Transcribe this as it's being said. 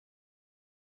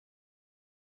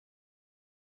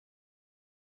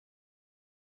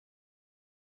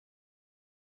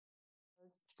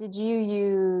did you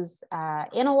use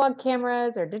analog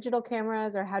cameras or digital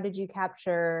cameras, or how did you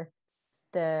capture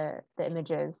the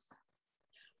images?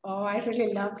 Oh, I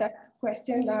really love that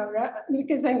question, Laura,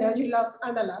 because I know you love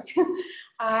analog.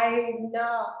 I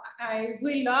know I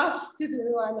will love to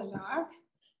do analog,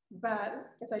 but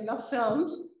because I love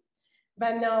film.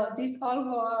 But no, this all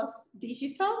was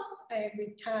digital with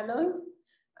Canon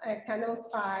 5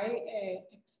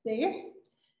 XD,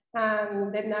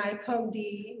 and the Nikon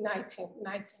D19,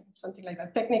 something like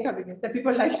that. Technical, because the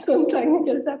people like some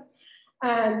technical stuff.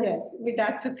 And yes, with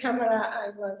that camera, I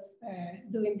was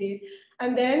doing this.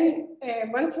 And then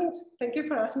one thing, thank you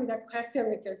for asking me that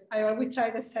question, because I always try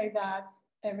to say that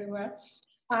everywhere.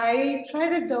 I try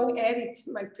to don't edit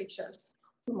my pictures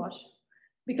too much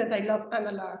because I love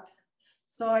analog.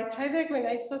 So I try that when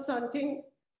I saw something,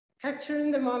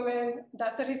 capturing the moment.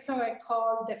 That's the reason I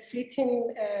call the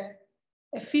fleeting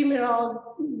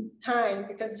ephemeral time,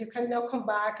 because you can now come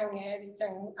back and edit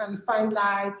and find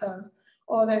lights or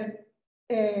other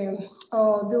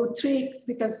or do tricks,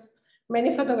 because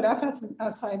many photographers,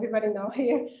 as everybody know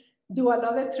here, do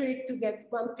another trick to get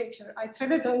one picture. I try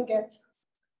to don't get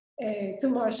too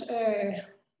much the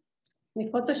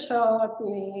Photoshop,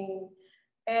 the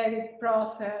edit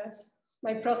process.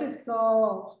 My process is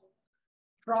so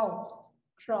raw,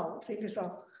 really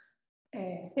raw.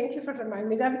 Thank you for reminding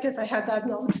me that, because I had that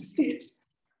note.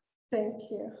 Thank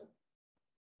you.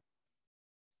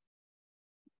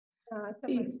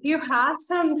 You have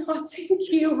some notes.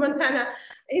 Thank you, Montana.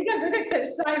 It's a good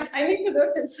exercise. I need to do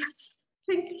exercise.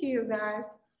 Thank you, guys.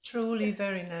 Truly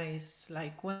very nice,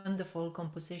 like wonderful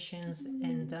compositions,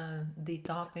 and the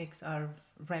topics are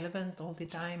relevant all the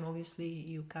time. Obviously,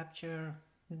 you capture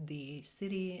the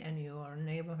city and your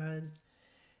neighborhood.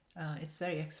 It's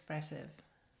very expressive,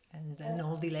 and then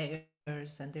all the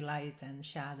layers and the light and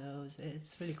shadows.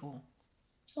 It's really cool.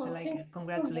 I like it.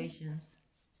 Congratulations.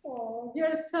 Oh,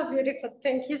 you're so beautiful.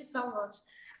 Thank you so much.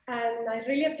 And I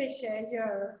really appreciate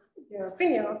your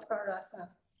opinion, of course, as a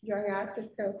young artist.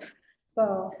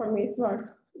 So for me, it's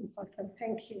more important.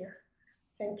 Thank you.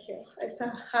 Thank you. It's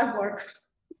a hard work.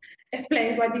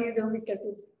 Explain what do you do, because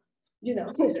it's, you know,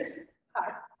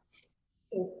 hard.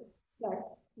 Thank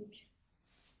you.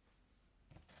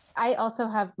 I also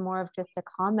have more of just a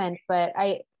comment, but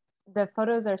the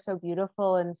photos are so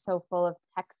beautiful and so full of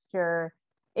texture.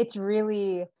 It's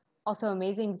really also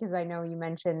amazing, because I know you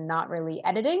mentioned not really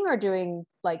editing or doing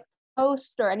like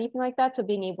post or anything like that. So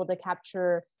being able to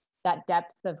capture that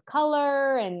depth of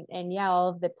color and yeah, all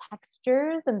of the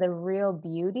textures and the real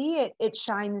beauty, it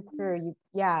shines through.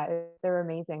 Yeah, they're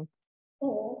amazing.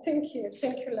 Oh, thank you,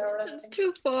 Laura. It's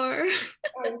too far.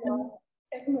 I know.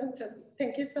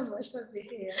 Thank you so much for being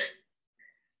here.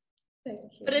 Thank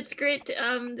you. But it's great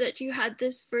that you had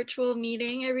this virtual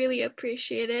meeting. I really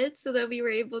appreciate it, so that we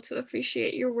were able to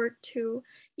appreciate your work too,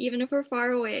 even if we're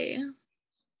far away.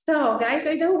 So guys,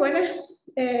 I don't want to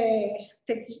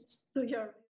take you to your